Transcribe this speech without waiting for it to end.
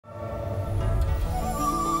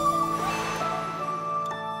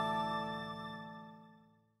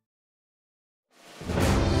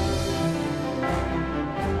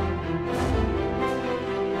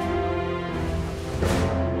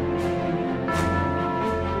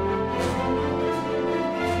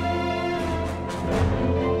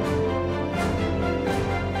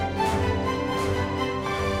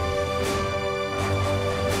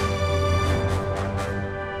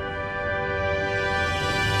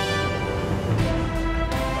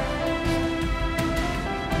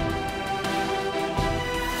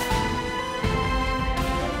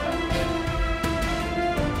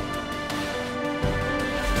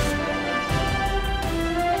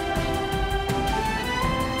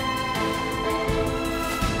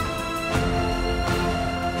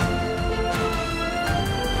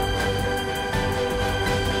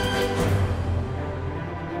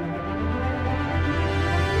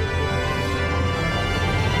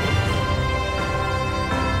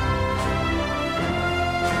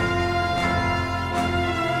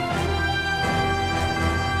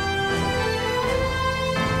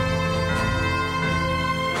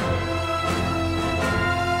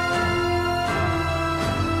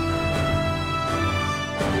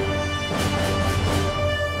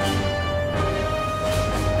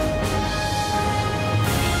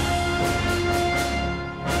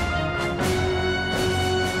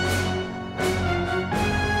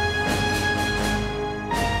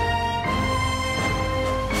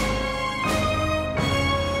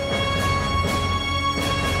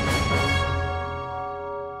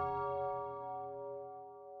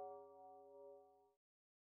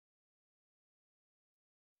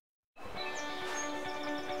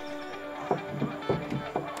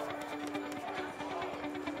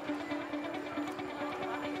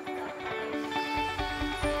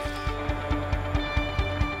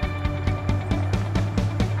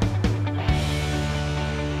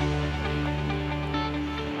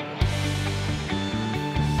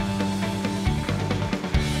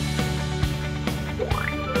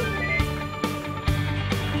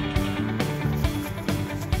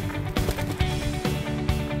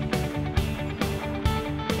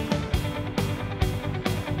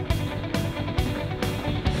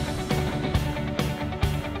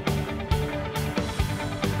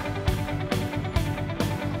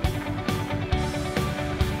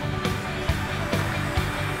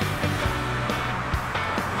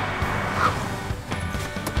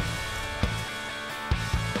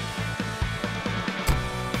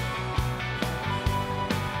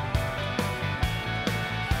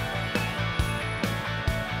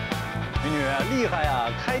厉害呀，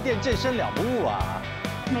开店健身两不误啊！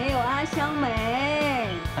没有阿香美。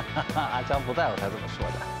阿香不在我才这么说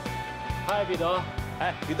的。嗨，彼得。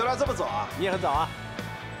哎，彼得来这么早啊？你也很早啊。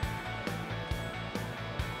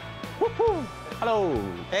呼呼 ，Hello。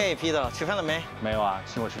哎，彼得，吃饭了没？没有啊，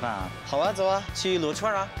请我吃饭啊？好啊，走啊，去撸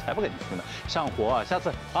串啊！才不跟你去呢，上火啊！下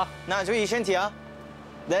次啊。那注意身体啊。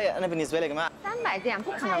来，那بالنسبة لك嘛？300件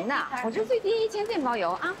不可能的，我这最低1000件包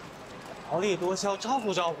邮啊。薄利多销，招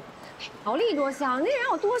呼招呼。 薄利多销，你得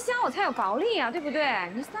让我多销，我才有薄利啊，对不对？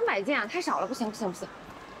你300件太少了，不行不行不行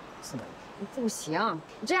，400，不行，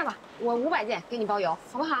你这样吧，我500件给你包邮，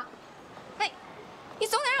好不好？哎，你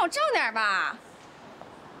总得让我挣点吧？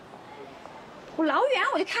我老远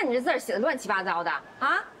我就看你这字写的乱七八糟的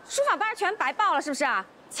啊，书法班全白报了是不是？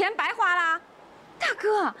钱白花了？大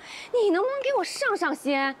哥，你能不能给我上上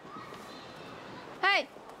心？哎，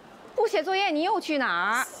不写作业你又去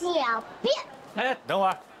哪儿？小便。哎，等会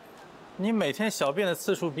儿。 你每天小便的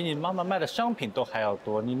次数比你妈妈卖的商品都还要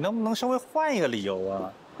多，你能不能稍微换一个理由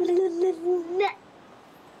啊？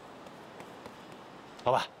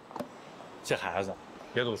好吧，这孩子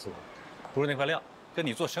别读书了，不是那块料，跟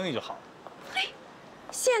你做生意就好了。嘿，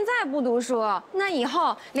现在不读书，那以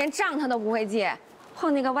后连账他都不会记，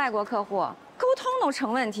碰那个外国客户，沟通都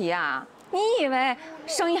成问题啊！你以为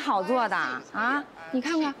生意好做的啊？你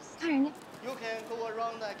看看，看人家。You can go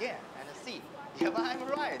around again and see if I'm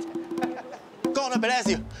right. God bless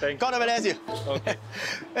you. God bless you. OK.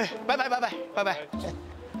 哎，拜拜。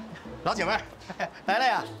老姐们儿来了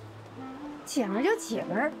呀！姐们儿就姐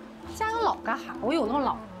们儿，加个老干哈？我有那么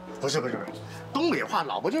老？不是，东北话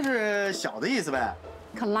老不就是小的意思呗？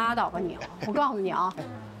可拉倒吧你！我告诉你啊，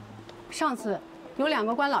上次有2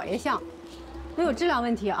个关老爷像，都有质量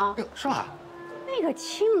问题啊。是吧？那个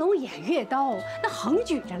青龙偃月刀，那横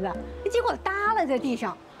举着呢，结果耷拉在地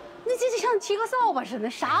上，那这就像骑个扫把似的，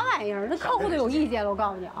啥玩意儿？那客户都有意见了，我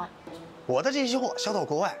告诉你啊。我的这些货销到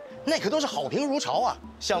国外，那可都是好评如潮啊！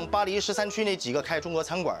像巴黎13区那几个开中国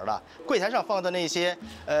餐馆的，柜台上放的那些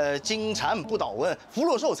金蝉不倒翁、福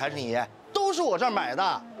禄寿财神爷，都是我这儿买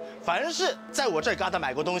的。凡是在我这旮瘩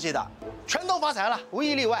买过东西的，全都发财了，无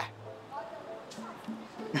一例外。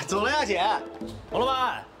走了呀，姐。王老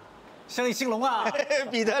板。 生意兴隆啊！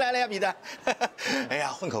彼得来了呀，彼得！哎呀，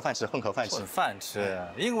混口饭吃，混口饭吃。混饭吃，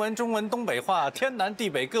英文、中文、东北话，天南地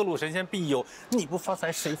北各路神仙必有。你不发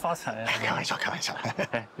财谁发财啊？开玩笑，开玩笑。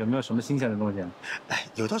哎，有没有什么新鲜的东西？哎，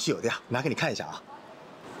有倒是有的呀，拿给你看一下啊。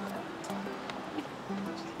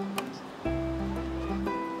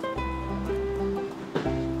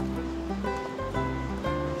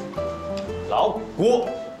老郭。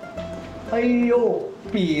哎呦。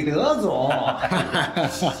 彼得总，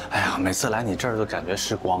哎呀，每次来你这儿就感觉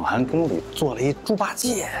是广寒宫里做了一猪八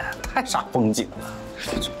戒，太煞风景了。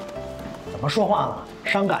怎么说话呢？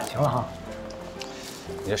伤感情了哈。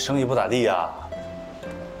你这生意不咋地呀？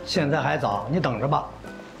现在还早，你等着吧。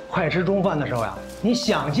快吃中饭的时候呀，你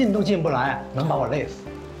想进都进不来，能把我累死。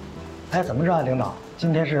哎，怎么着啊，领导？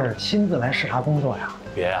今天是亲自来视察工作呀？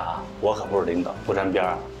别呀，我可不是领导，不沾边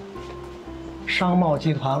儿。 商贸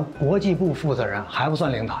集团国际部负责人还不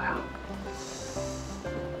算领导呀？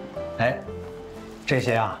哎，这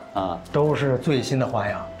些都是最新的花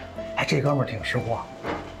样。哎，这哥们儿挺识货，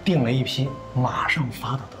订了一批，马上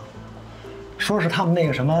发到德国，说是他们那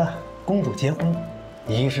个什么公主结婚，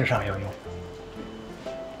仪式上要用。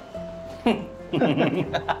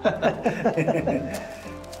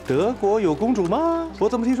德国有公主吗？我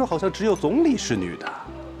怎么听说好像只有总理是女的？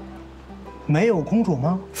没有公主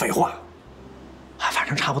吗？废话。 反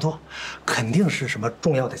正差不多，肯定是什么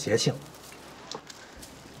重要的节庆。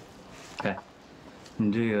哎，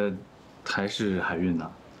你这个台式海运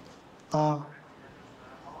呢？啊，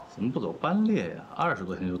怎么不走班列呀？20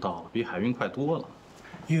多天就到了，比海运快多了。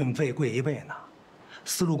运费贵1倍呢。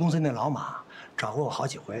丝路公司那老马找过我好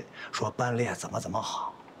几回，说班列怎么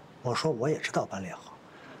好。我说我也知道班列好，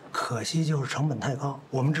可惜就是成本太高。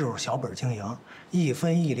我们这种小本经营，1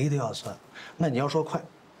分1厘都要算。那你要说快，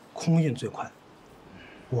空运最快，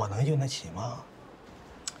我能运得起吗？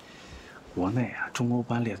国内啊，中欧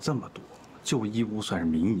班列这么多，就义乌算是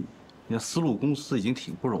民营，你看丝路公司已经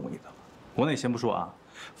挺不容易的了。国内先不说啊，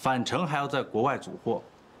返程还要在国外组货，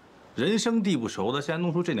人生地不熟的，现在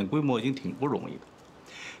弄出这点规模已经挺不容易的。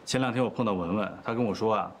前2天我碰到文文，他跟我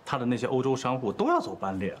说啊，他的那些欧洲商户都要走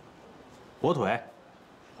班列了，火腿、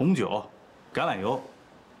红酒、橄榄油，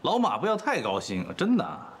老马不要太高兴，真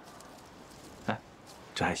的。哎，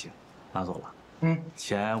这还行，拿走了。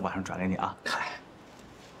钱晚上转给你啊。嗨，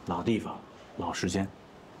老地方，老时间，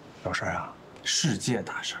有事啊？世界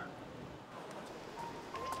大事儿。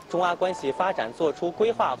中阿关系发展做出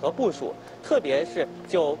规划和部署，特别是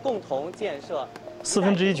就共同建设。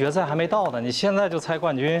1/4决赛还没到呢，你现在就猜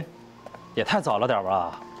冠军，也太早了点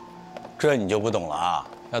吧？这你就不懂了啊！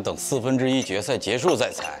要等1/4决赛结束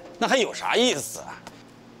再猜，那还有啥意思啊？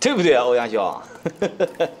对不对啊，欧阳兄？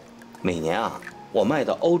每年啊，我卖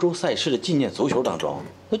到欧洲赛事的纪念足球当中，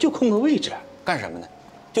那就空个位置，干什么呢？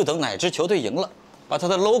就等哪支球队赢了，把他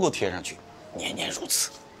的 logo 贴上去，年年如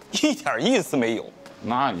此，一点意思没有。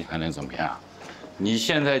那你还能怎么样？你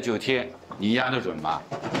现在就贴，你压得准吗？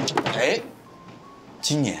哎，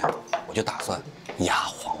今年我就打算压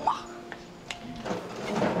皇马，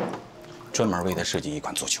专门为他设计一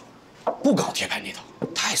款足球，不搞贴牌那套，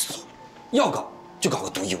太俗了。要搞就搞个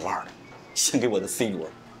独一无二的，献给我的 C 罗，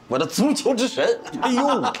我的足球之神。哎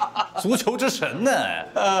呦，足球之神呢？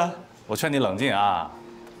我劝你冷静啊。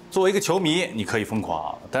作为一个球迷，你可以疯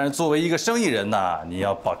狂，但是作为一个生意人呢，你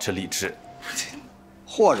要保持理智。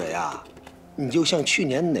或者呀，你就像去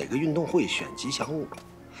年哪个运动会选吉祥物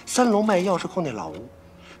，3楼卖钥匙扣那老吴，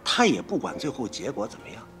他也不管最后结果怎么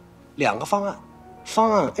样，2个方案，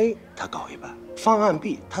方案 A 他搞一半，方案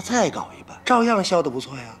B 他再搞一半，照样销得不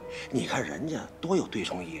错呀。你看人家多有对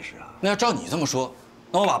冲意识啊！那要照你这么说，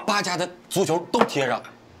那我把8家的足球都贴上，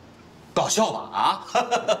搞笑吧？啊？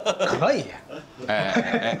可以。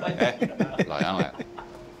哎，老杨来了。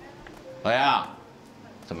老杨，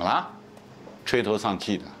怎么了？垂头丧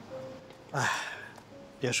气的。哎，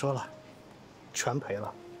别说了，全赔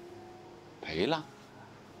了。赔了？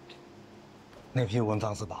那批文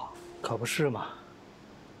房四宝可不是嘛？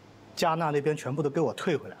加纳那边全部都给我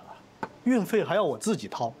退回来了，运费还要我自己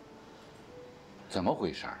掏。怎么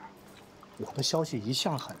回事啊？我的消息一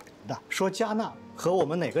向很灵的，说加纳和我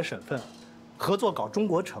们哪个省份合作搞中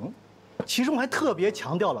国城，其中还特别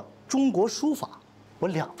强调了中国书法。我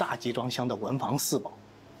2大集装箱的文房四宝，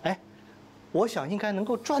哎，我想应该能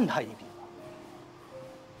够赚他一笔吧。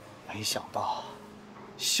没想到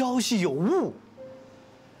消息有误。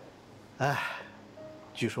哎，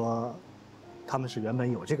据说他们是原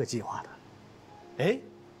本有这个计划的，哎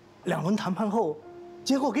，2轮谈判后，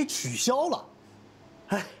结果给取消了。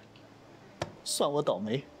哎，算我倒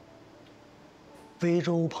霉。非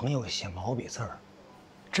洲朋友写毛笔字儿，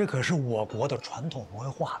这可是我国的传统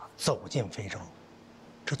文化了。走进非洲，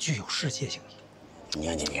这具有世界性意义。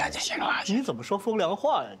你看就行了。你怎么说风凉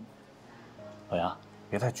话呀？老杨，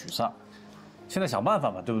别太沮丧，现在想办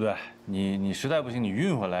法吧，对不对？你实在不行，你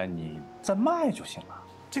运回来，你再卖就行了。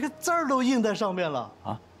这个字儿都印在上面了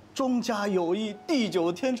啊！中家有意，地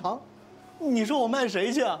久天长。你说我卖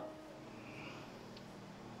谁去啊？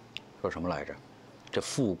说什么来着？这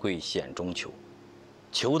富贵险中求，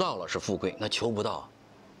求到了是富贵，那求不到，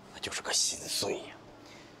那就是个心碎呀。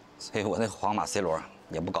所以我那皇马 C 罗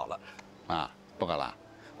也不搞了，啊，不搞了，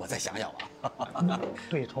我再想想吧。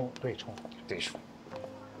对冲。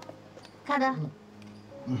大的，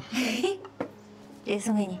这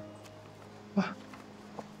送给你。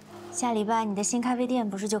下礼拜你的新咖啡店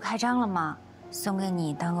不是就开张了吗？送给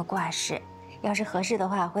你当个挂饰，要是合适的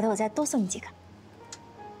话，回头我再多送你几个。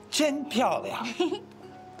真漂亮。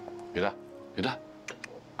有的，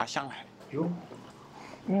阿香来了。哟，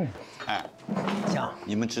哎，香，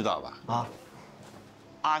你们知道吧？啊，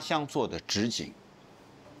阿香做的纸锦，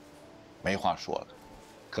没话说了。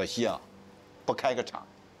可惜啊，不开个厂。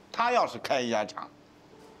他要是开一家厂，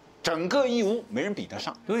整个义乌没人比得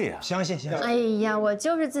上。对呀，相信。哎呀，我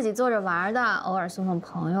就是自己做着玩的，偶尔送送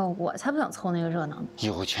朋友，我才不想凑那个热闹呢。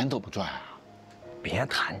有钱都不赚啊！别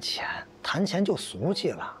谈钱，谈钱就俗气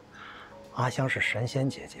了。阿香是神仙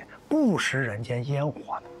姐姐，不食人间烟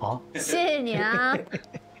火的啊！谢谢你啊。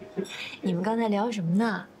你们刚才聊什么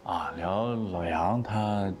呢？啊，聊老杨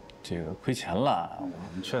他这个亏钱了，我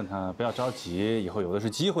们劝他不要着急，以后有的是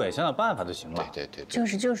机会，想想办法就行了。对。就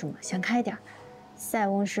是嘛，想开点，塞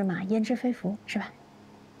翁失马焉知非福，是吧？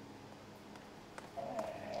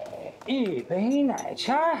一杯奶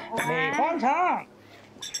茶，美方糖。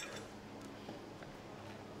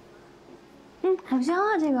好香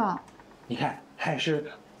啊，这个。你看，还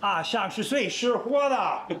是阿香是最识货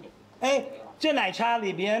的。哎，这奶茶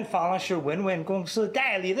里边放的是文文公司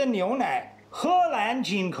代理的牛奶，荷兰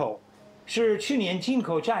进口，是去年进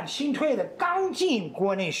口站新推的，刚进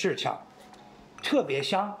国内市场，特别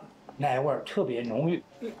香，奶味儿特别浓郁。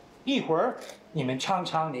一会儿你们尝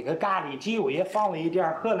尝那个咖喱鸡，我也放了一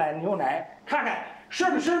点荷兰牛奶，看看是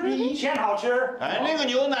不是比以前好吃。哎，那个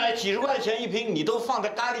牛奶几十块钱一瓶，你都放在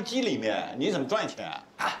咖喱鸡里面，你怎么赚钱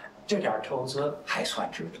啊？这点投资还算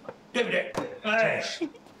值得，对不对？哎，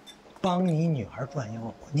帮你女儿赚吆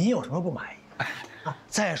喝，你有什么不满意？啊，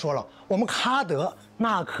再说了，我们卡德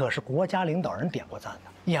那可是国家领导人点过赞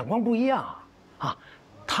的，眼光不一样啊！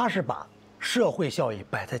他是把社会效益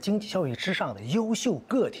摆在经济效益之上的优秀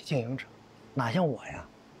个体经营者，哪像我呀，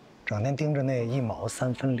整天盯着那1毛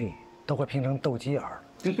3分利，都快拼成斗鸡眼了。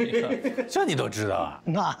这你都知道啊？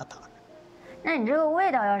那当然。那你这个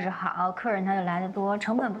味道要是好，客人他就来得多，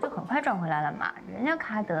成本不就很快赚回来了吗？人家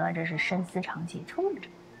卡德这是深思长计，聪明着。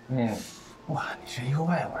哇，你是一个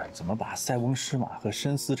外国人，怎么把塞翁失马和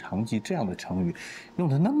深思长计这样的成语用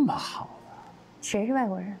得那么好呢？谁是外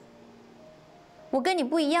国人？我跟你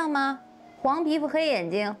不一样吗？黄皮肤黑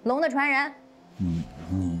眼睛，龙的传人。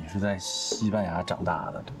你是在西班牙长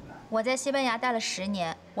大的，对不对？我在西班牙待了10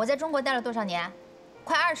年，我在中国待了多少年？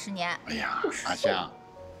快20年。哎呀，阿香，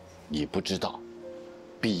你不知道，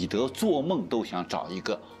彼得做梦都想找一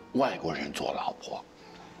个外国人做老婆。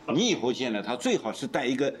你以后见了他，最好是戴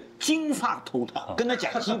一个金发头套，跟他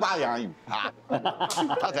讲西班牙语啊，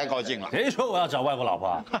他才高兴了。谁说我要找外国老婆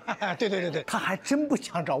啊？对，他还真不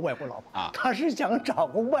想找外国老婆啊，他是想找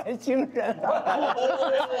个外星人。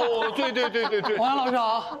对，王阳老师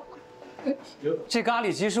好，这咖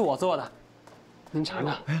喱鸡是我做的，您尝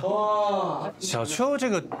尝。哇，小邱这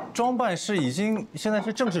个装扮是现在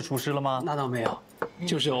是正式厨师了吗？那倒没有，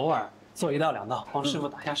就是偶尔做1道2道，帮师傅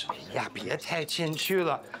打下手。哎呀，别太谦虚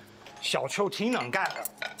了，小邱挺能干的，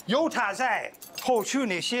有他在，后续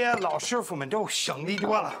那些老师傅们都省力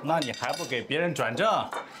多了。那你还不给别人转正？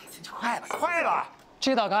快了！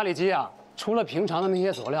这道咖喱鸡啊，除了平常的那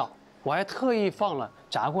些佐料，我还特意放了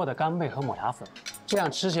炸过的干贝和抹茶粉，这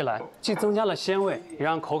样吃起来既增加了鲜味，也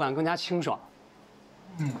让口感更加清爽。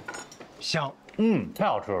香，太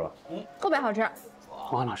好吃了，特别好吃。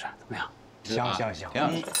王老师怎么样？香，挺好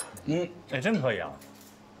吃。哎，真可以啊！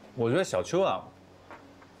我觉得小邱啊，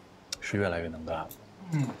是越来越能干了。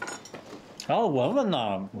然后文文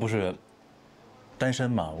呢，不是单身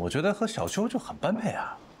嘛？我觉得和小邱就很般配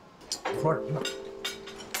啊。说什么呢？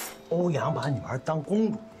欧阳把女儿当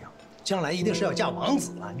公主一样，将来一定是要嫁王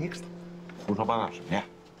子了。你胡说八道什么呀？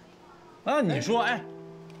啊，你说，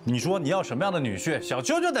你说你要什么样的女婿？小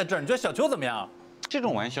邱就在这儿，你觉得小邱怎么样？这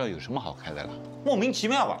种玩笑有什么好开的了？莫名其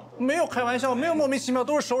妙吧？没有开玩笑，没有莫名其妙，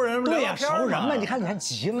都是熟人。对呀，熟人嘛。你看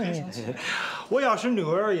急了你。我要是女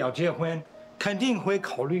儿要结婚，肯定会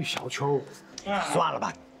考虑小邱。算了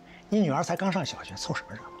吧，你女儿才刚上小学，凑什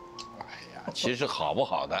么热闹？哎呀，其实好不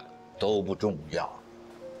好的都不重要，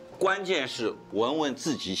关键是文文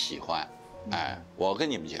自己喜欢。哎，我跟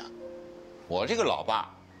你们讲，我这个老爸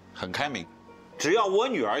很开明，只要我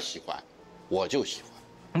女儿喜欢，我就喜欢。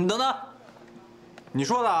你等等。你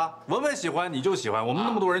说的啊，文文喜欢你就喜欢，我们那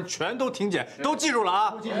么多人全都听见，都记住了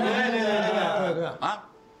啊！对啊，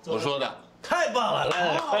我说的太棒了，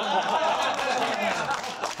来，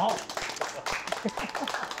好，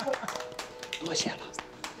多谢了。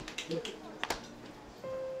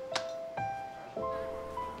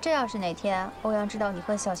这要是哪天欧阳知道你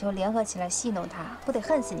和小邱联合起来戏弄他，不得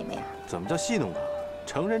恨死你们呀？怎么叫戏弄他？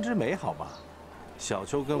成人之美，好吧？小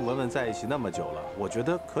邱跟文文在一起那么久了，我觉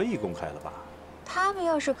得可以公开了吧？他们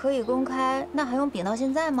要是可以公开，那还用秉到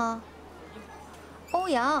现在吗？欧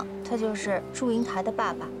阳他就是祝英台的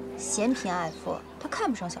爸爸，嫌贫爱富，他看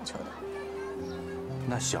不上小邱的。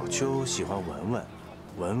那小邱喜欢文文，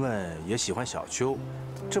文文也喜欢小邱，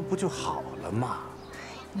这不就好了吗？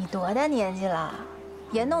你多大年纪了，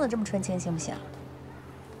别弄得这么纯情行不行？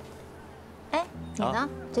哎，你呢？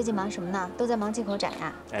最近忙什么呢？都在忙进口展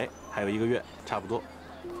呀？哎，还有1个月，差不多。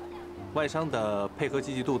外商的配合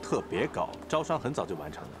积极度特别高，招商很早就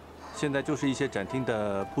完成了，现在就是一些展厅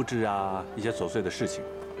的布置啊，一些琐碎的事情。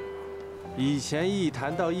以前一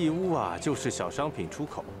谈到义乌啊，就是小商品出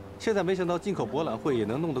口，现在没想到进口博览会也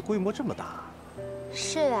能弄得规模这么大。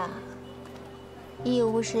是啊，义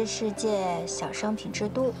乌是世界小商品之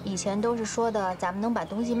都，以前都是说的咱们能把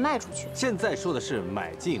东西卖出去，现在说的是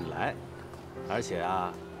买进来，而且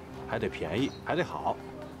啊，还得便宜，还得好。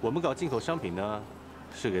我们搞进口商品呢，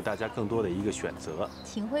是给大家更多的一个选择。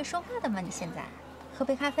挺会说话的嘛，你现在，喝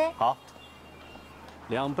杯咖啡。好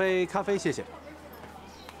，2杯咖啡，谢谢。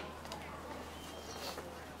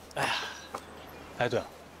哎呀，哎，对了，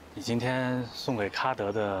你今天送给卡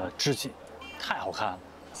德的织锦太好看了，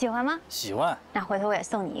喜欢吗？喜欢。那回头我也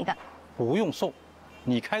送你一个。不用送，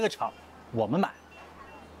你开个厂，我们买。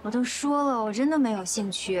我都说了，我真的没有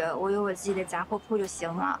兴趣，我有我自己的杂货铺就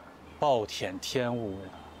行了。暴殄天物呀！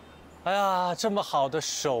哎呀，这么好的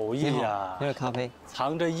手艺呀，喝咖啡，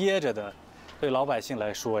藏着掖着的，对老百姓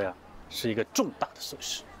来说呀，是一个重大的损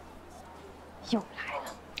失。又来了。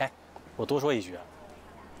哎，我多说一句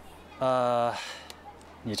啊，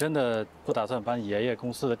你真的不打算把你爷爷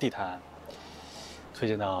公司的地毯推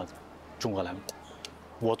荐到中国来吗？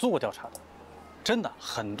我做过调查的，真的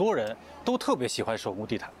很多人都特别喜欢手工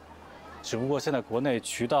地毯，只不过现在国内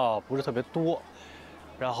渠道不是特别多。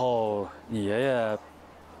然后你爷爷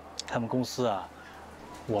他们公司啊，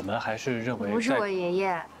我们还是认为不是我爷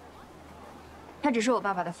爷，他只是我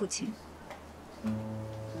爸爸的父亲。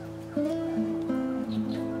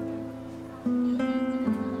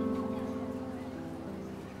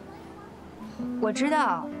我知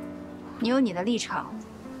道，你有你的立场，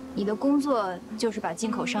你的工作就是把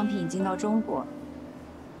进口商品引进到中国。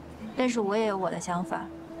但是我也有我的想法。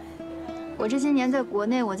我这些年在国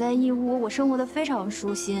内，我在义乌，我生活得非常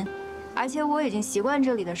舒心，而且我已经习惯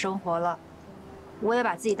这里的生活了。我也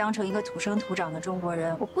把自己当成一个土生土长的中国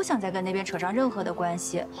人，我不想再跟那边扯上任何的关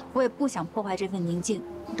系，我也不想破坏这份宁静，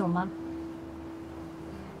你懂吗？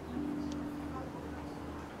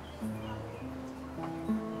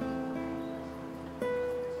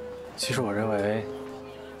其实我认为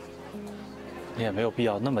你也没有必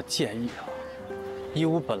要那么介意啊。义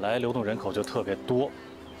乌本来流动人口就特别多，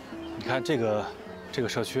你看这个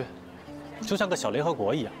社区，就像个小联合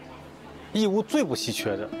国一样。义乌最不稀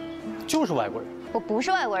缺的，就是外国人。我不是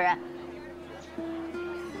外国人。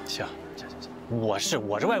行，我是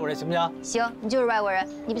外国人，行不行？行，你就是外国人。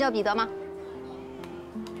你不叫彼得吗？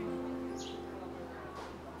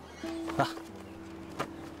那，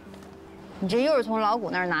你这又是从老谷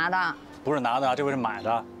那儿拿的？不是拿的，这回是买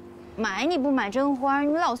的。买你不买真花，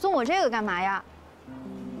你老送我这个干嘛呀？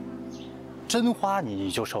真花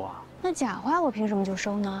你就收啊？那假花我凭什么就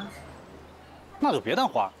收呢？那就别当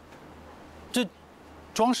花，这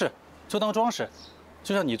装饰就当装饰，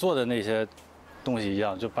就像你做的那些东西一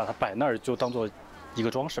样，就把它摆那儿，就当做一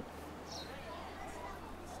个装饰。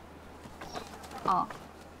哦，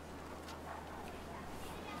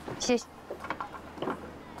谢谢。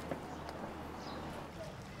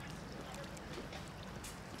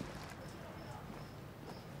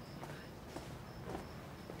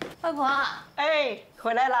外婆，哎，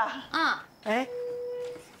回来了。嗯。哎，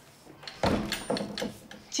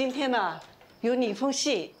今天呢，有你一封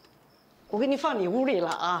信，我给你放你屋里了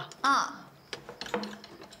啊。啊。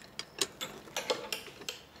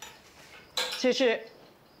这是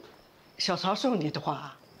小曹送你的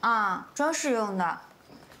花。啊，装饰用的。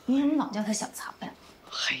你怎么老叫他小曹呀？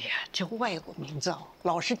哎呀，这外国名字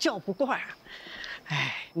老是叫不惯。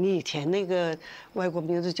哎，你以前那个外国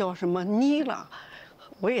名字叫什么妮了？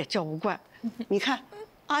我也叫不惯，你看，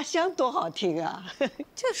阿香多好听啊！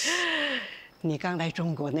就是，你刚来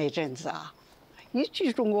中国那阵子啊，一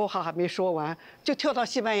句中国话还没说完，就跳到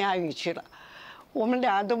西班牙语去了，我们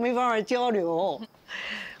俩都没办法交流。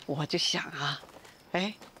我就想啊，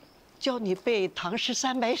哎，教你背唐诗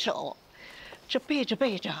300首，这背着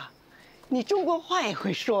背着，你中国话也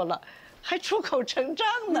会说了。还出口成章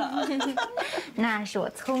呢，那是我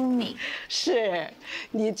聪明，是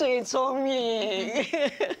你最聪明。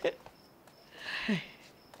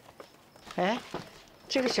哎，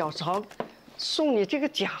这个小曹送你这个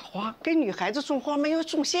假花，给女孩子送花没有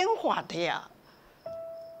送鲜花的呀？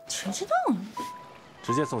谁知道呢？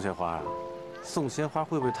直接送鲜花啊？送鲜花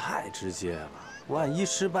会不会太直接了？万一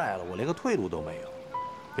失败了，我连个退路都没有。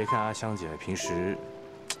别看阿香姐平时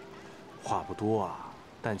话不多啊。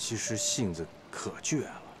但其实性子可倔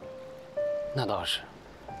了。那倒是，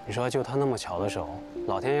你说就他那么巧的手，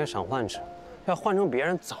老天爷赏饭吃，要换成别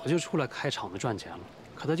人早就出来开厂子赚钱了，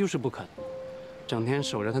可他就是不肯，整天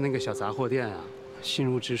守着他那个小杂货店啊，心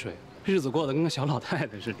如止水，日子过得跟个小老太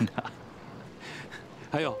太似的。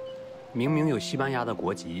还有，明明有西班牙的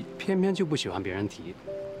国籍，偏偏就不喜欢别人提。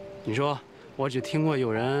你说，我只听过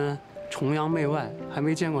有人崇洋媚外，还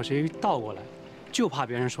没见过谁倒过来，就怕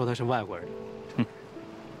别人说他是外国人。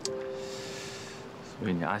所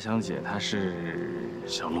以你阿香姐她是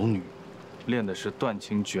小龙女，练的是断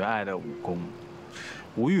情绝爱的武功，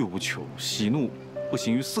无欲无求，喜怒不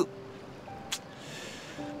形于色。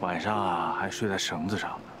晚上啊还睡在绳子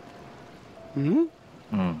上呢。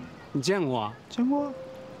你见过啊？见过，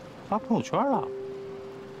发朋友圈了。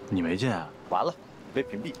你没见？完了，被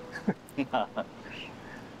屏蔽。啊，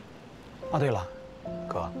对了，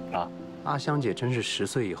哥啊，阿香姐真是10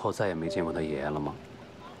岁以后再也没见过她爷爷了吗？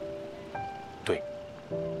对，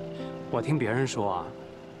我听别人说啊，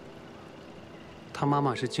她妈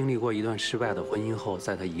妈是经历过一段失败的婚姻后，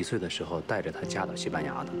在她1岁的时候带着她嫁到西班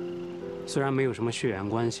牙的。虽然没有什么血缘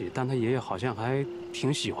关系，但她爷爷好像还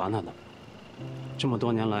挺喜欢她的。这么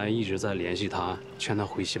多年来一直在联系她，劝她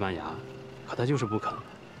回西班牙，可她就是不肯。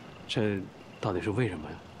这到底是为什么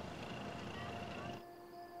呀？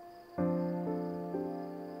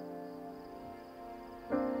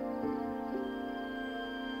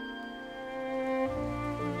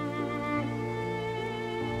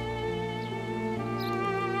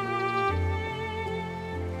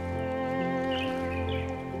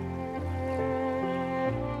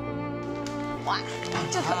哇，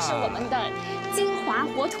这可是我们的金华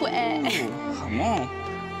火腿。好梦。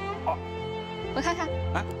我看看。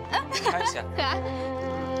啊，看一下。可爱。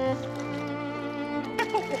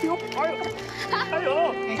哎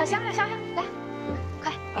呦！小香，小香，来，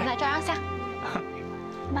快，我们来照张相。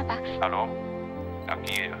爸爸。Aló,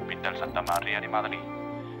 aquí el Hospital Santa María de Madrid.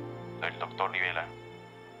 Soy el doctor Livela.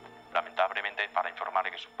 Lamentablemente, para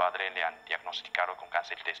informarle que su padre le han diagnosticado con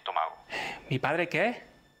cáncer de estómago. ¿Mi padre qué？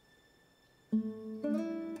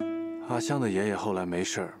 阿香的爷爷后来没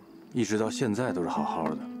事儿，一直到现在都是好好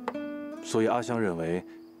的，所以阿香认为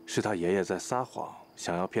是他爷爷在撒谎，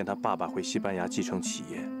想要骗他爸爸回西班牙继承企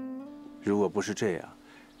业。如果不是这样，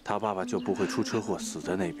他爸爸就不会出车祸死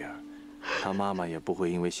在那边，他妈妈也不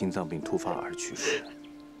会因为心脏病突发而去世。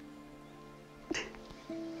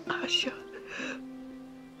阿香，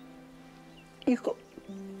以后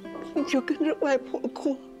你就跟着外婆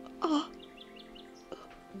过啊，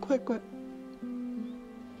乖乖。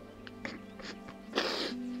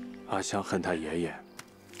阿香恨他爷爷，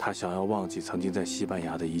他想要忘记曾经在西班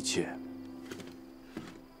牙的一切。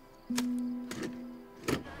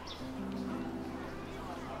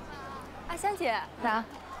阿香姐，早。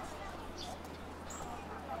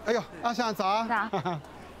哎呦，阿香早。早。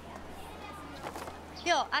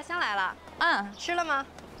哟，阿香来了。嗯，吃了吗？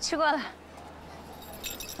吃过了。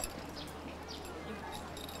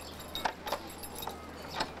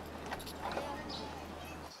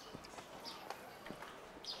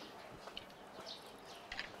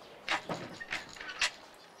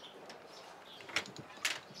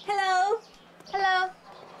Hello.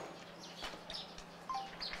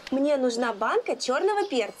 Мне нужна банка черного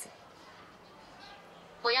перца.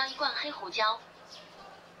 我要1罐黑胡椒。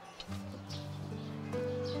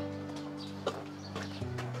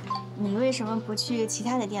你为什么不去其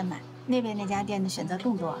他的店买？那边那家店的选择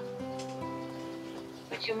更多。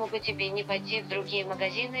Почему бы тебе не пойти в другие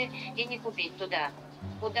магазины и не купить туда?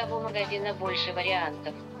 У того магазина больше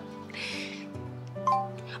вариантов.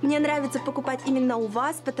 Мне нравится покупать именно у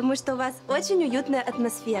вас, потому что у вас очень уютная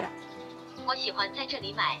атмосфера. 我喜欢在这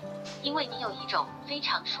里买，因为你有一种非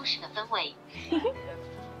常舒适的氛围。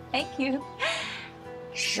Thank you.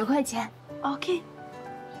 10块钱。OK。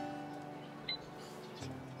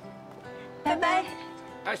拜拜。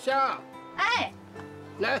阿香。哎。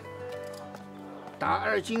来。打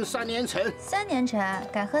2斤3年陈。3年陈，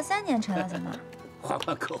改喝3年陈了，怎么？换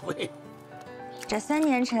换口味。这3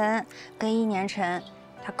年陈跟1年陈。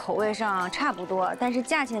它口味上差不多，但是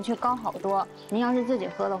价钱却高好多。您要是自己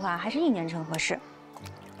喝的话，还是1年陈合适。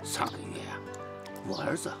上个月啊，我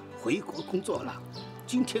儿子回国工作了，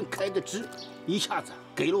今天开的支，一下子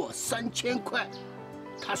给了我3000块。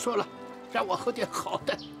他说了，让我喝点好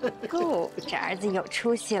的。够，这儿子有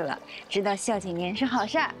出息了，知道孝敬您是好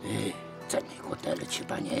事儿。哎，在美国待了7、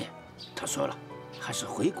8年，他说了，还是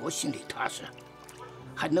回国心里踏实，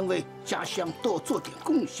还能为家乡多做点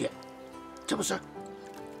贡献。这不是？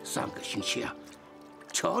上个星期啊，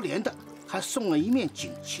侨联的还送了一面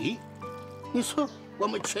锦旗，你说我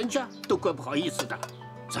们全家都怪不好意思的。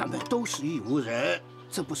咱们都是义乌人，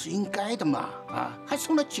这不是应该的吗？啊，还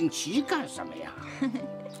送了锦旗干什么呀？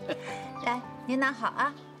来，您拿好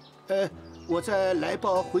啊。我再来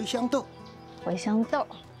包茴香豆。茴香豆。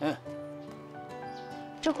嗯。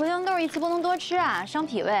这茴香豆一次不能多吃啊，伤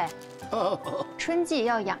脾胃。春季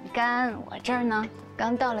要养肝，我这儿呢。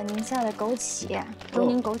刚到了宁夏的枸杞，东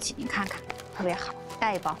宁枸杞，您看看，特别好，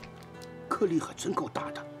带1包。颗粒还真够大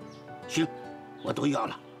的，行，我都要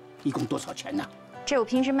了。一共多少钱呢？这我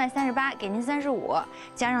平时卖38，给您35，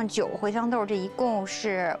加上酒、茴香豆，这一共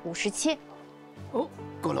是57。哦，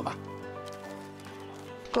够了吧？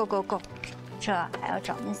够，这还要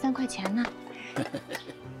找您3块钱呢。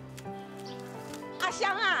阿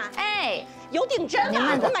香啊，哎，有顶针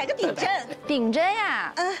啊，我买个顶针。顶针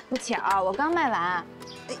呀？不巧，我刚卖完。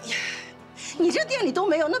哎呀，你这店里都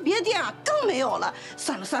没有，那别的店啊更没有了。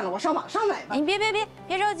算了算了，我上网上买吧。你别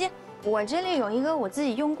着急，我这里有一个我自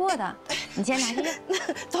己用过的，你先拿着用。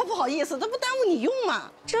多不好意思，这不耽误你用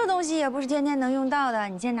吗？这东西也不是天天能用到的，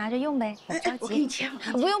你先拿着用呗，别着急。我给你签了。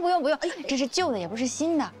不用，这是旧的，也不是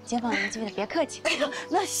新的，先放邻居的，别客气。哎呦，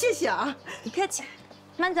那谢谢啊，不客气，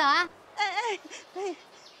慢走啊。哎。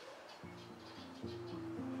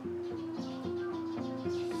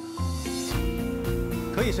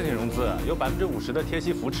可以申请融资，有50%的贴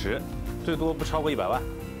息扶持，最多不超过100万。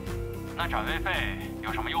那展位费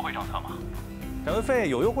有什么优惠政策吗？展位费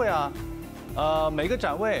有优惠啊，每个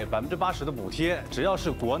展位80%的补贴，只要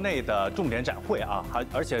是国内的重点展会啊，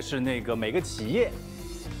而且是那个每个企业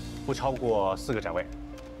不超过4个展位。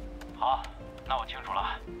好，那我清楚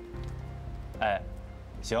了。哎，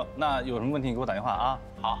行，那有什么问题你给我打电话啊。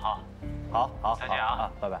好，再见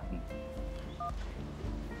啊，拜拜。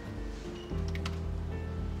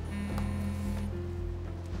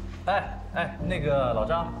哎，那个老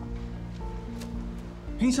张，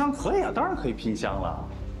冰箱可以啊，当然可以拼箱了，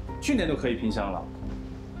去年就可以拼箱了。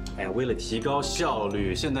哎呀，为了提高效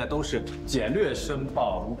率，现在都是简略申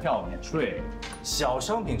报、无票免税。小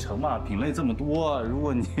商品城嘛，品类这么多，如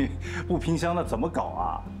果你不拼箱，那怎么搞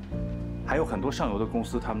啊？还有很多上游的公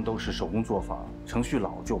司，他们都是手工作坊，程序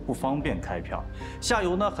老旧，不方便开票。下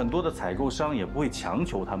游呢，很多的采购商也不会强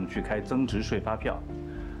求他们去开增值税发票。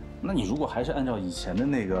那你如果还是按照以前的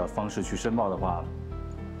那个方式去申报的话，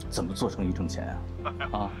怎么做生意挣钱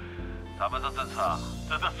啊？咱们的政策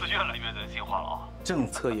真的是越来越人性化了啊！政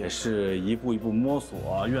策也是一步一步摸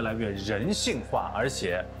索，越来越人性化，而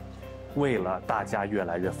且为了大家越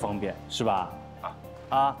来越方便，是吧？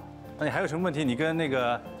那你还有什么问题，你跟那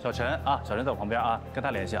个小陈啊，小陈在我旁边啊，跟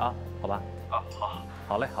他联系啊，好吧？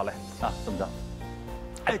好嘞啊，这么着。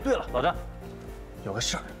哎，对了，老张，有个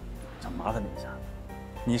事儿想麻烦你一下。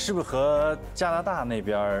你是不是和加拿大那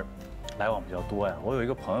边来往比较多呀？我有一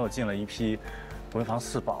个朋友进了一批文房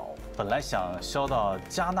四宝，本来想销到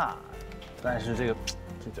加纳，但是这个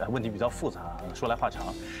问题比较复杂，说来话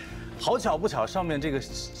长。好巧不巧，上面这个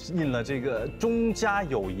印了这个中加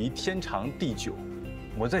友谊天长地久。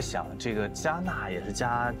我在想，这个加纳也是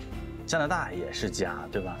加，加拿大也是加，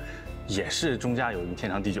对吧？也是中加友谊天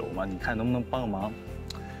长地久嘛。你看能不能帮个忙，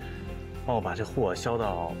帮我把这货销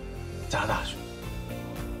到加拿大去？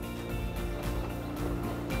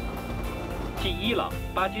继伊朗、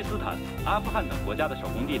巴基斯坦、阿富汗等国家的手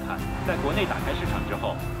工地毯在国内打开市场之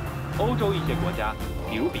后，欧洲一些国家，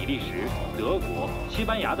比如比利时、德国、西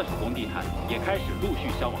班牙的手工地毯也开始陆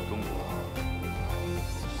续销往中国。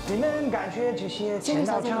你们感觉这些前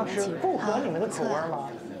道酱是符合你们的口味吗？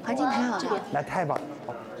环境挺好的，那太棒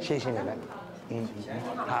了，谢谢你们。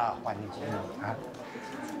好，欢迎啊。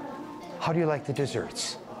How do you like the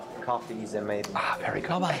desserts? Coffees are made. Very good.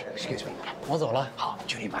 老板 ，excuse me， 我走了。好，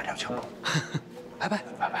祝你马上成功。拜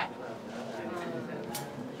拜。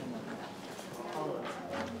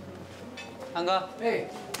安哥，哎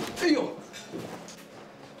呦。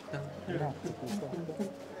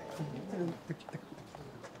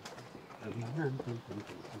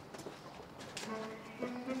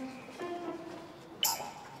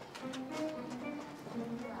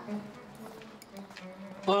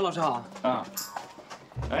欧阳老师好。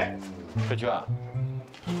哎，这去啊？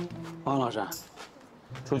欧阳老师，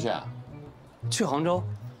出去啊？去杭州。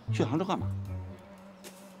去杭州干嘛？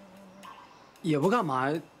也不干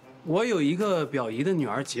嘛，我有一个表姨的女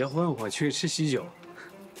儿结婚，我去吃喜酒。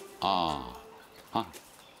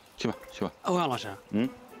去吧。欧阳老师，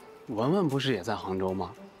文文不是也在杭州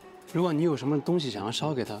吗？如果你有什么东西想要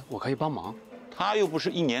捎给她，我可以帮忙。他又不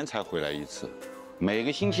是1年才回来一次，每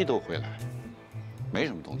个星期都回来，没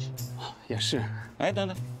什么东西。也是。哎，等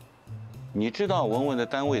等，你知道文文的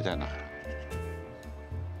单位在哪儿？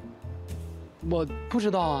我不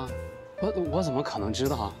知道啊，我怎么可能知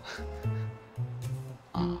道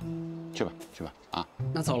啊？去吧啊！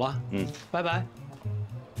那走了，拜拜。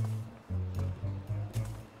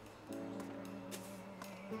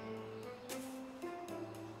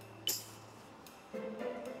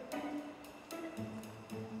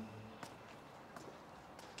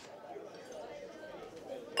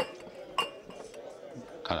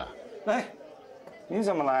看来，哎，你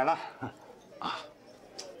怎么来了？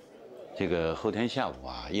这个后天下午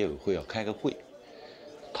啊，业委会要开个会，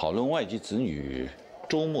讨论外籍子女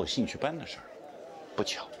周末兴趣班的事儿。不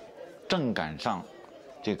巧，正赶上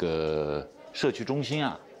这个社区中心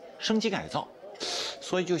啊升级改造，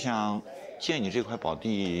所以就想借你这块宝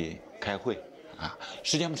地开会啊，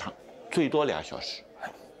时间不长，最多2小时。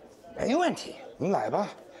没问题，你来吧。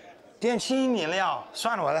点清饮料，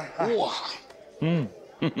算了我的。哇，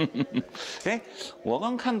哎，我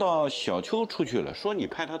刚看到小秋出去了，说你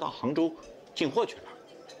派他到杭州进货去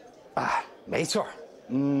了。啊，没错。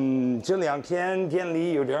这2天店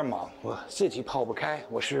里有点忙，我自己泡不开，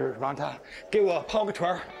我是让他给我泡个腿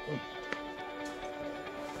儿。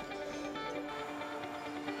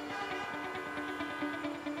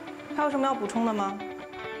还有什么要补充的吗？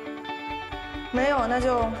没有，那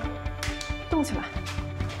就动起来。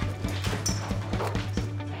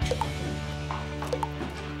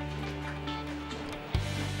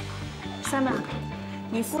Simon，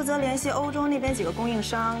你负责联系欧洲那边几个供应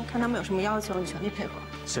商，看他们有什么要求，你全力配合。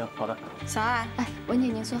行，好的。小艾，哎，文姐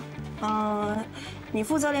您说。你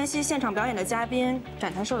负责联系现场表演的嘉宾，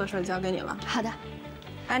展台售的事交给你了。好的。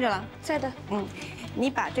Angela，在的。你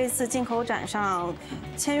把这次进口展上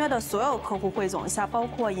签约的所有客户汇总一下，包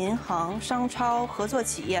括银行、商超、合作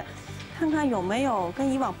企业，看看有没有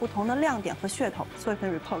跟以往不同的亮点和噱头，做一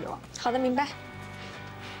份 report 给我。好的，明白。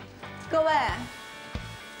各位，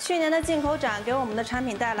去年的进口展给我们的产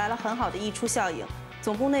品带来了很好的溢出效应，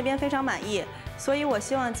总部那边非常满意，所以我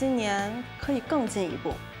希望今年可以更进一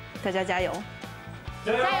步，大家加油！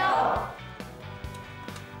加油！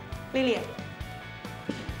丽丽。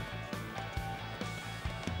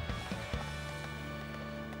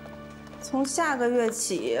从下个月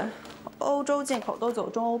起，欧洲进口都走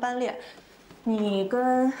中欧班列。你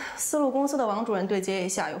跟丝路公司的王主任对接一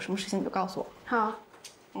下，有什么事情你就告诉我。好。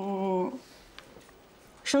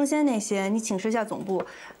生鲜那些你请示一下总部，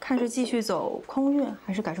看是继续走空运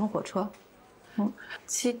还是改成火车。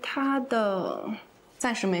其他的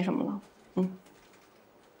暂时没什么了。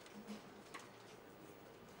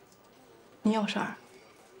你有事儿？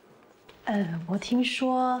我听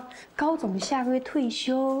说高总下个月退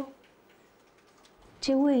休。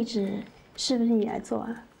这位置是不是你来做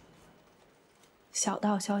啊？小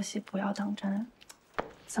道消息不要当真。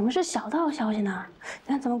什么是小道消息呢？你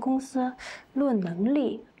看咱们公司论能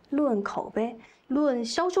力、论口碑、论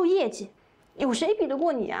销售业绩，有谁比得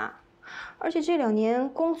过你啊？而且这2年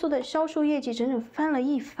公司的销售业绩整整翻了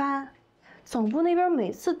一番，总部那边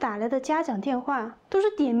每次打来的嘉奖电话都是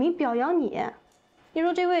点名表扬你。你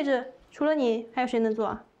说这位置除了你还有谁能做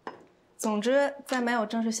啊？总之，在没有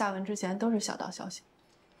正式下文之前，都是小道消息。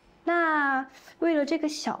那为了这个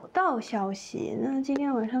小道消息，那今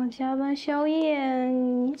天晚上加班宵夜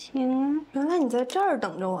你请？原来你在这儿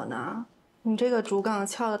等着我呢，你这个竹杠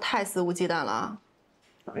敲得太肆无忌惮了啊！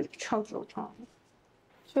敲。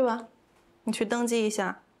去吧，你去登记一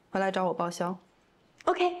下，回来找我报销。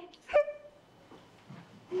OK。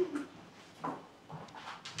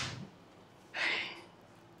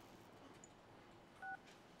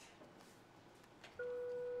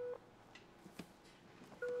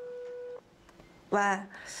喂，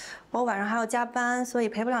我晚上还要加班，所以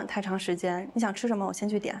陪不了你太长时间。你想吃什么？我先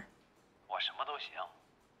去点。我什么都行，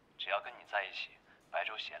只要跟你在一起，白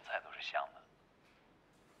粥咸菜都是香的。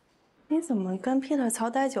你怎么跟 Peter 曹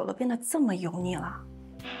待久了，变得这么油腻了？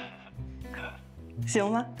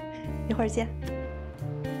行吗？一会儿见。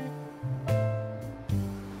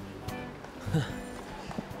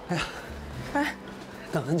哎呀，哎，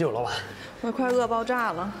等很久了吧？我快饿爆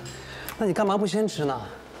炸了。那你干嘛不先吃呢？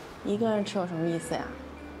一个人吃有什么意思呀？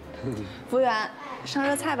服务员，上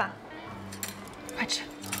热菜吧，快吃。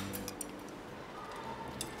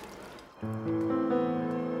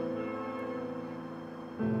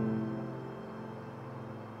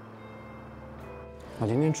我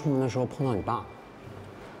今天出门的时候碰到你爸，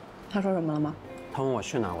他说什么了吗？他问我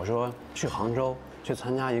去哪儿，我说去杭州，去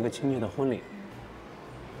参加一个亲戚的婚礼。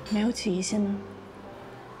没有起疑心呢？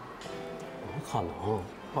不可能，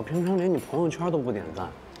我平常连你朋友圈都不点赞。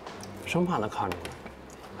生怕他看出来，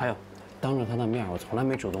还有，当着他的面，我从来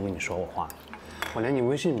没主动跟你说过话，我连你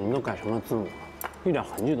微信名都改成了字母了，一点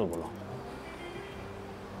痕迹都不露。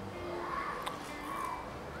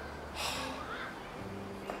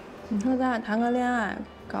你说咱俩谈个恋爱，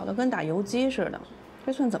搞得跟打游击似的，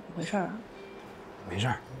这算怎么回事啊？没事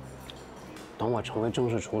儿，等我成为正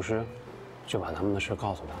式厨师，就把咱们的事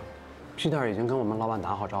告诉他。Peter已经跟我们老板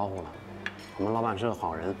打好招呼了，我们老板是个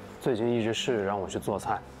好人，最近一直试着让我去做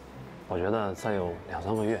菜。我觉得再有2、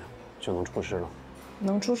3个月就能出师了。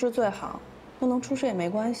能出师最好，不能出师也没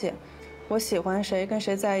关系。我喜欢谁跟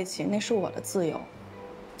谁在一起，那是我的自由。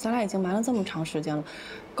咱俩已经瞒了这么长时间了，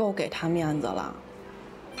够给他面子了。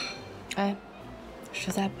哎，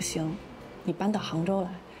实在不行，你搬到杭州来，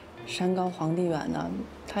山高皇帝远的，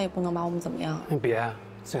他也不能把我们怎么样。你别，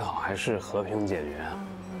最好还是和平解决。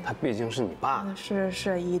他毕竟是你爸。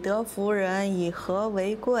是，以德服人，以和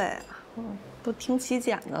为贵。都听起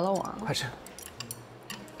茧子了，我。快吃。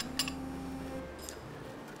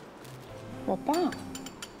我爸。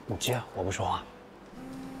你接，我不说话。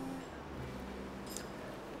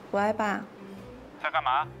喂，爸。在干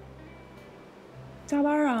嘛？加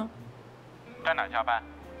班啊。在哪加班？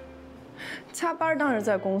加班当然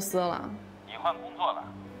在公司了。你换工作了？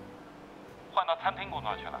换到餐厅工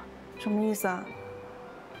作去了？什么意思啊？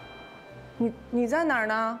你在哪儿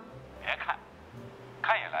呢？别看，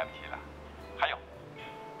看也来不及了。还有，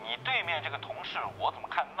你对面这个同事，我怎么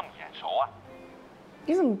看那么眼熟啊？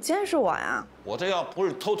你怎么监视我呀？我这要不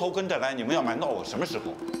是偷偷跟着来，你们要瞒到我什么时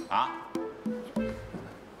候啊？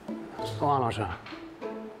王老师，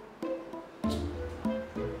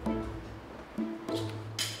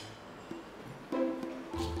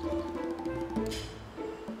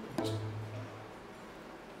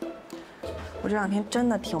我这两天真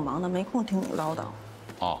的挺忙的，没空听你唠叨。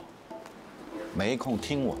哦，没空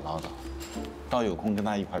听我唠叨，倒有空跟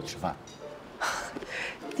他一块吃饭。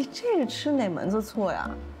你这是吃哪门子醋呀？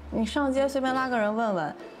你上街随便拉个人问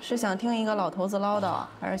问，是想听一个老头子唠叨，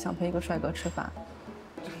还是想陪一个帅哥吃饭？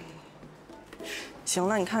行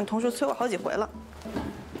了，你看同事催我好几回了，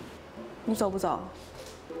你走不走？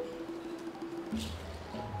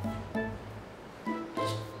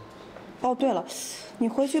哦，对了，你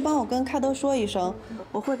回去帮我跟开德说一声，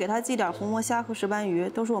我会给他寄点红魔虾和石斑鱼，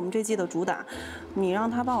都是我们这季的主打。你让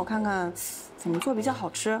他帮我看看怎么做比较好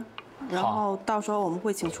吃，然后到时候我们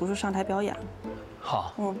会请厨师上台表演。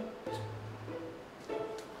好。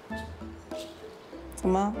怎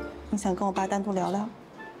么？你想跟我爸单独聊聊？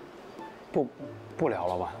不聊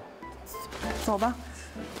了吧？走吧。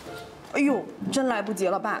哎呦，真来不及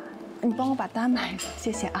了，爸，你帮我把单买上，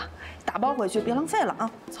谢谢啊。打包回去，别浪费了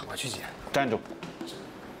啊。走，我去捡。站住！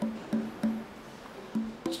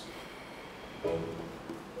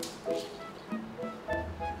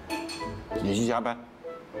你去加班，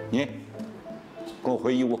你跟我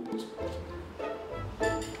回义乌。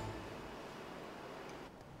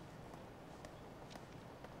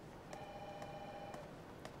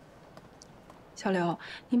小刘，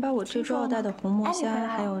你把我这周要带的红魔虾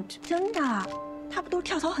还有……真的？他不都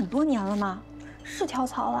跳槽很多年了吗？是跳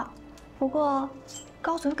槽了，不过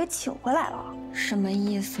高总又给请回来了。什么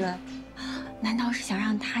意思？难道是想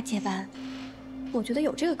让他接班？我觉得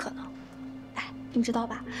有这个可能。哎，你知道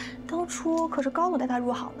吧？当初可是高总带他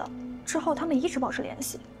入行的，之后他们一直保持联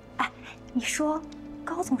系。哎，你说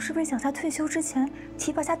高总是不是想在退休之前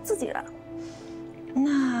提拔下自己人？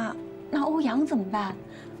那欧阳怎么办？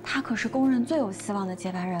他可是公认最有希望的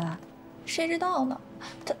接班人啊。谁知道呢？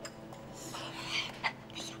他，哎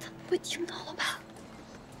呀，他不会听到了吧？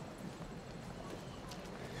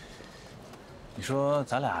你说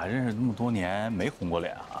咱俩认识这么多年没红过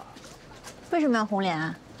脸啊？为什么要红脸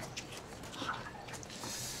啊？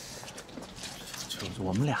就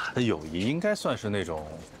我们俩的友谊应该算是那种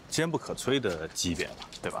坚不可摧的级别了，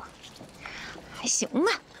对吧？还行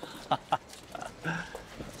吧。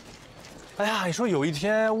哎呀，你说有一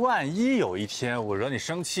天，万一有一天我惹你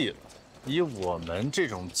生气了，以我们这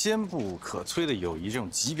种坚不可摧的友谊这种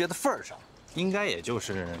级别的份儿上，应该也就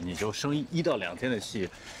是你就生1到2天的气，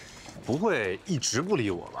不会一直不理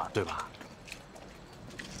我吧，对吧？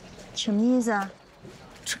什么意思啊？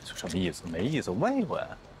这就什么意思？没意思，问一问。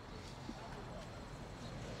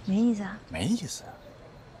没意思啊？没意思。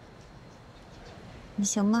你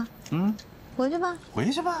行吗？回去吧。回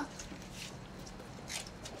去吧。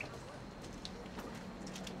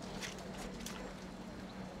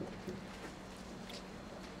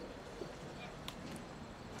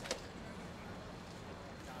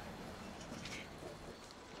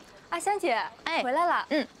阿香姐，哎，回来了。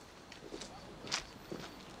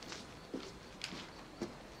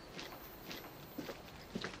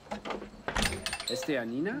Este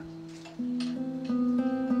Anina?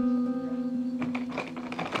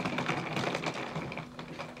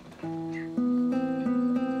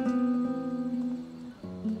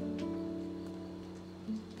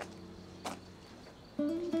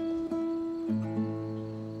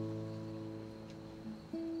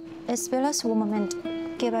 Esperas un momento,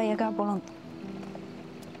 que va a llegar pronto.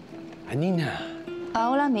 Anina.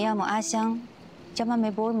 Ahora me llamo Asyang.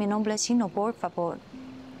 Llámame por mi nombre chino, por favor.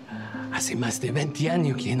 Hace más de 20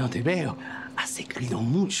 años que no te veo. Has crecido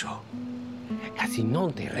mucho. Casi no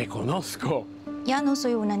te reconozco. Ya no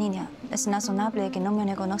soy una niña. Es razonable que no me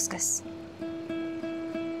reconozcas.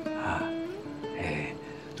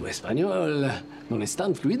 Tu español no es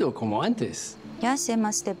tan fluido como antes. Ya hace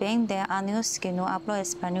más de 20 años que no hablo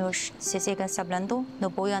español. Si sigues hablando, no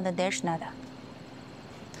voy a entender nada.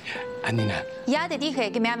 Anina. Ya te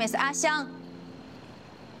dije que me llames Asyang.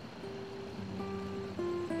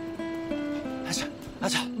 阿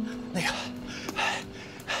强，那个，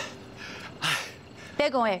别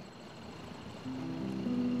跟我。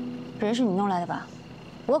人是你弄来的吧？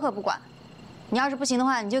我可不管。你要是不行的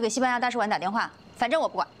话，你就给西班牙大使馆打电话，反正我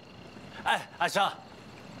不管。哎，阿香，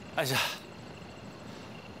阿香。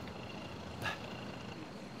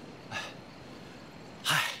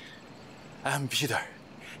 I'm Peter，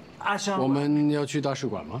 阿香，我们要去大使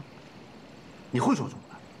馆吗？你会说中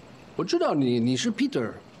文？我知道你是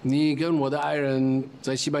Peter， 你跟我的爱人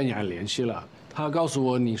在西班牙联系了，他告诉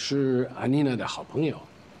我你是安妮娜的好朋友。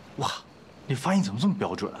哇，你发音怎么这么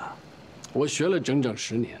标准啊？我学了整整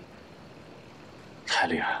10年，太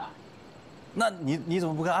厉害了。那你怎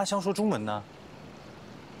么不跟阿香说中文呢？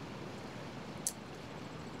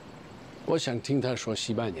我想听他说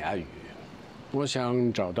西班牙语，我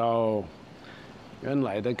想找到。 原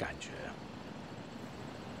来的感觉，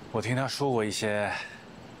我听他说过一些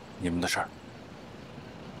你们的事儿。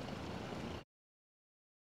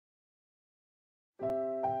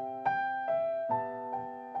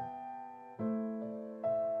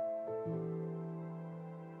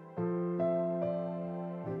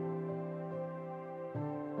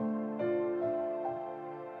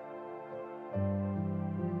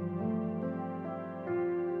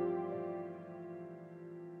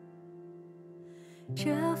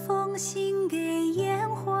这封信给烟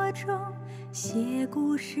火中写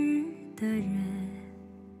故事的人，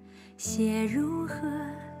写如何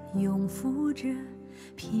拥护着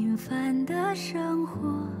平凡的生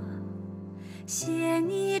活，写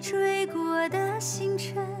你追过的星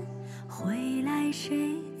辰，回来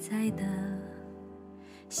谁在等？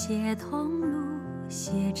写同路，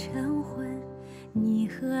写晨昏，你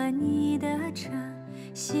和你的城，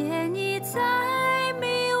写你在迷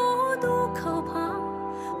雾渡口旁。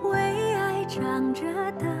 为爱长着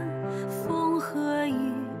灯，风和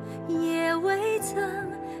雨也未曾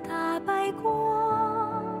打败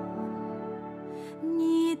过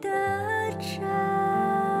你的真。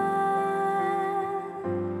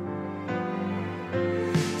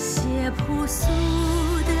写朴素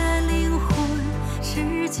的灵魂，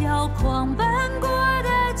赤脚狂奔过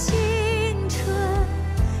的青春，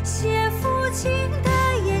写父亲的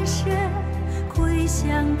眼神，归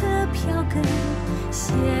乡的票根。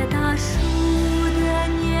 写大树的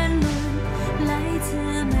年轮，来自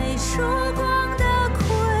美曙光的馈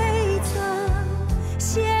赠。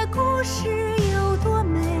写故事有多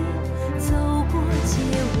美，走过借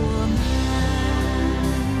我们。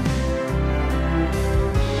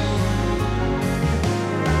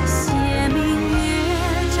写明月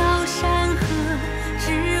照山河，知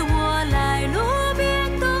我来路边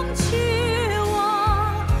东去望，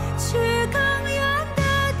去更远的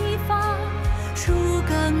地方。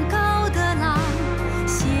 更高的浪，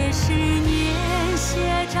写10年，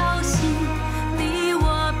写朝夕，你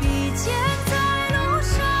我并肩在路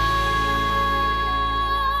上。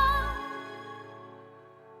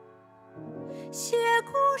写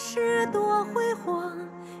故事多辉煌，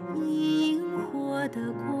萤火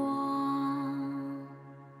的光。